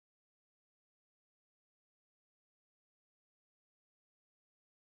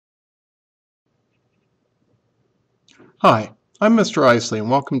Hi, I'm Mr. Isley and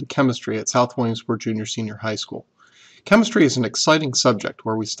welcome to Chemistry at South Williamsport Senior High School. Chemistry is an exciting subject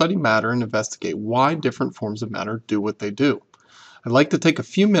where we study matter and investigate why different forms of matter do what they do. I'd like to take a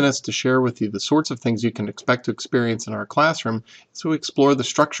few minutes to share with you the sorts of things you can expect to experience in our classroom as we explore the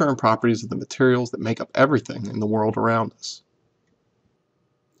structure and properties of the materials that make up everything in the world around us.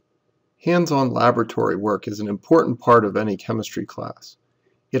 Hands-on laboratory work is an important part of any chemistry class.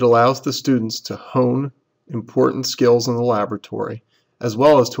 It allows the students to hone important skills in the laboratory, as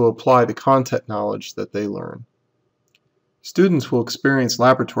well as to apply the content knowledge that they learn. Students will experience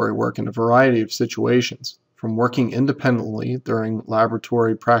laboratory work in a variety of situations, from working independently during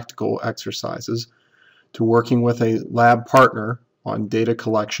laboratory practical exercises, to working with a lab partner on data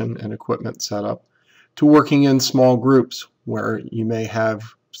collection and equipment setup, to working in small groups where you may have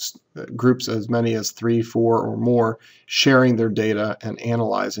groups as many as 3, 4, or more sharing their data and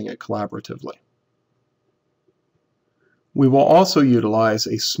analyzing it collaboratively. We will also utilize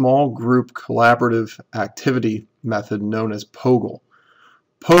a small group collaborative activity method known as POGIL.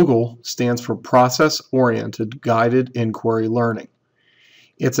 POGIL stands for Process-Oriented Guided Inquiry Learning.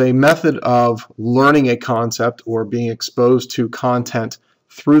 It's a method of learning a concept or being exposed to content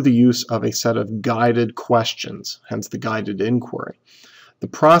through the use of a set of guided questions, hence the guided inquiry. The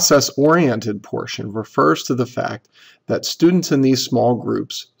process-oriented portion refers to the fact that students in these small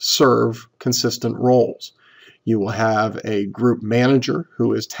groups serve consistent roles. You will have a group manager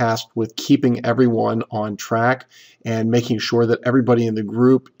who is tasked with keeping everyone on track and making sure that everybody in the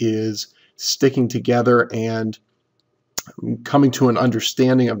group is sticking together and coming to an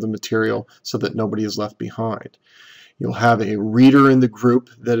understanding of the material so that nobody is left behind. You'll have a reader in the group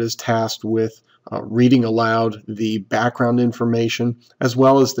that is tasked with reading aloud the background information as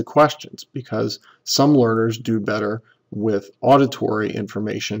well as the questions, because some learners do better with auditory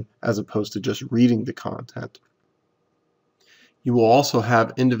information as opposed to just reading the content. You will also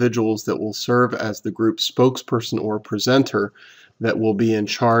have individuals that will serve as the group spokesperson or presenter that will be in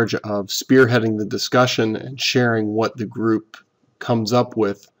charge of spearheading the discussion and sharing what the group comes up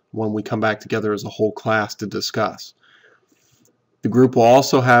with when we come back together as a whole class to discuss. The group will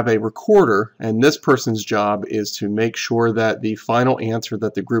also have a recorder, and this person's job is to make sure that the final answer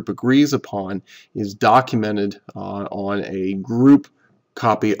that the group agrees upon is documented on a group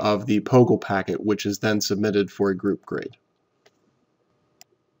copy of the POGIL packet, which is then submitted for a group grade.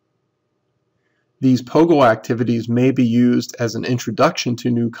 These POGIL activities may be used as an introduction to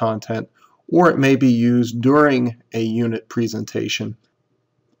new content, or it may be used during a unit presentation.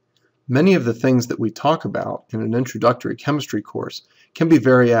 Many of the things that we talk about in an introductory chemistry course can be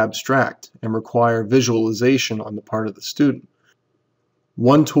very abstract and require visualization on the part of the student.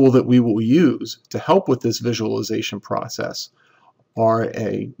 One tool that we will use to help with this visualization process are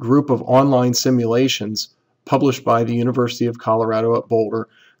a group of online simulations published by the University of Colorado at Boulder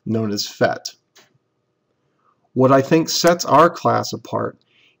known as PhET. What I think sets our class apart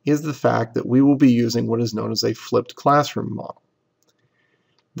is the fact that we will be using what is known as a flipped classroom model.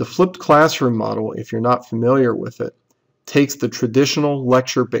 The flipped classroom model, if you're not familiar with it, takes the traditional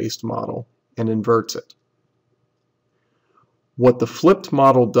lecture-based model and inverts it. What the flipped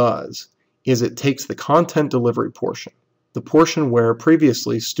model does is it takes the content delivery portion, the portion where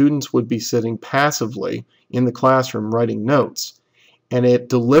previously students would be sitting passively in the classroom writing notes, and it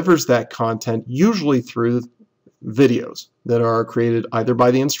delivers that content usually through videos that are created either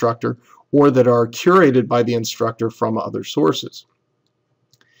by the instructor or that are curated by the instructor from other sources.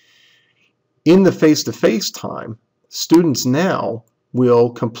 In the face-to-face time, students now will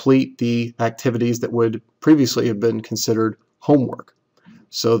complete the activities that would previously have been considered homework.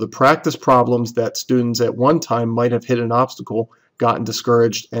 So the practice problems that students at one time might have hit an obstacle, gotten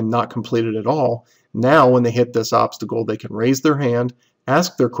discouraged, and not completed at all, now when they hit this obstacle, they can raise their hand,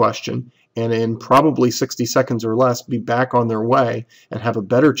 ask their question, and in probably 60 seconds or less be back on their way and have a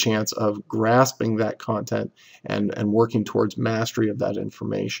better chance of grasping that content and working towards mastery of that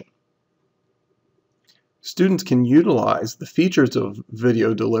information. Students can utilize the features of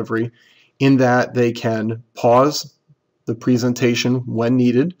video delivery in that they can pause the presentation when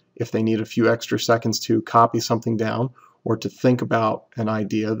needed, if they need a few extra seconds to copy something down or to think about an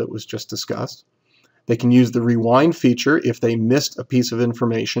idea that was just discussed. They can use the rewind feature if they missed a piece of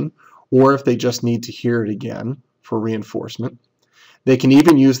information or if they just need to hear it again for reinforcement. They can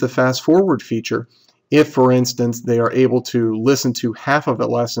even use the fast forward feature if, for instance, they are able to listen to half of a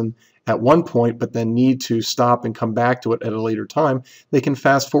lesson at one point but then need to stop and come back to it at a later time. They can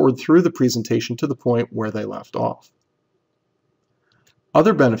fast forward through the presentation to the point where they left off.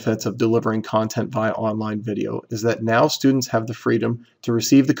 Other benefits of delivering content via online video is that now students have the freedom to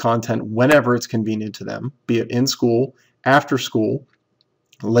receive the content whenever it's convenient to them, be it in school, after school,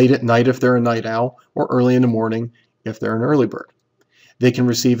 late at night if they're a night owl, or early in the morning if they're an early bird. They can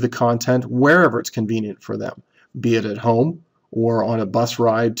receive the content wherever it's convenient for them, be it at home or on a bus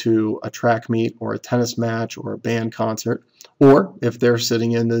ride to a track meet or a tennis match or a band concert, or if they're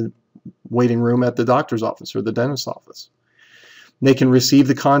sitting in the waiting room at the doctor's office or the dentist's office. They can receive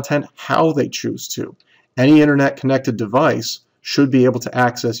the content how they choose to. Any internet-connected device should be able to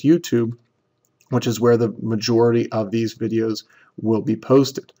access YouTube, which is where the majority of these videos will be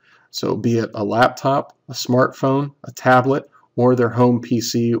posted. So be it a laptop, a smartphone, a tablet, or their home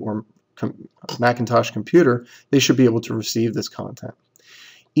PC or Macintosh computer, they should be able to receive this content.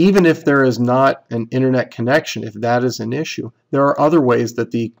 Even if there is not an internet connection, if that is an issue, there are other ways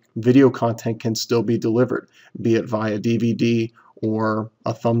that the video content can still be delivered, be it via DVD or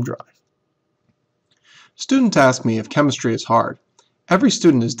a thumb drive. Students ask me if chemistry is hard. Every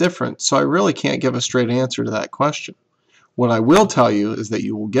student is different, so I really can't give a straight answer to that question. What I will tell you is that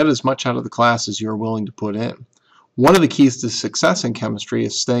you will get as much out of the class as you are willing to put in. One of the keys to success in chemistry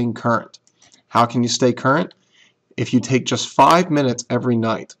is staying current. How can you stay current? If you take just 5 minutes every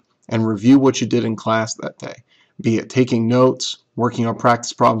night and review what you did in class that day, be it taking notes, working on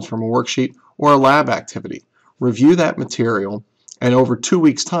practice problems from a worksheet, or a lab activity. Review that material, and over 2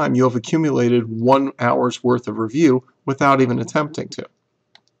 weeks' time, you have accumulated 1 hour's worth of review without even attempting to.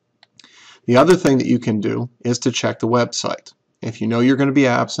 The other thing that you can do is to check the website. If you know you're going to be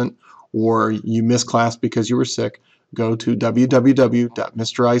absent or you missed class because you were sick, go to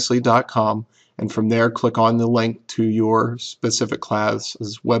www.mrisley.com, and from there click on the link to your specific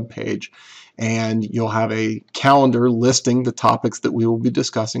class's webpage, and you'll have a calendar listing the topics that we will be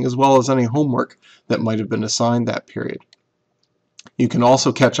discussing as well as any homework that might have been assigned that period. You can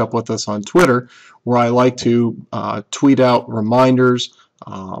also catch up with us on Twitter, where I like to tweet out reminders,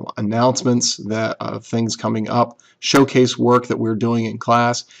 announcements of things coming up, showcase work that we're doing in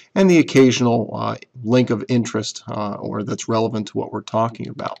class, and the occasional link of interest or that's relevant to what we're talking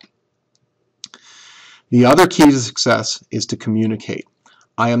about. The other key to success is to communicate.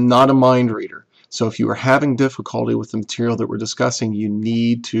 I am not a mind reader, so if you are having difficulty with the material that we're discussing, you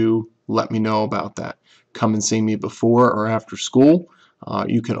need to let me know about that. Come and see me before or after school.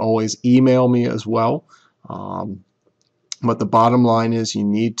 You can always email me as well. But the bottom line is you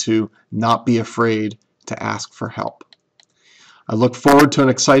need to not be afraid to ask for help. I look forward to an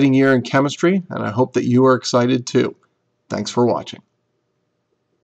exciting year in chemistry, and I hope that you are excited too. Thanks for watching.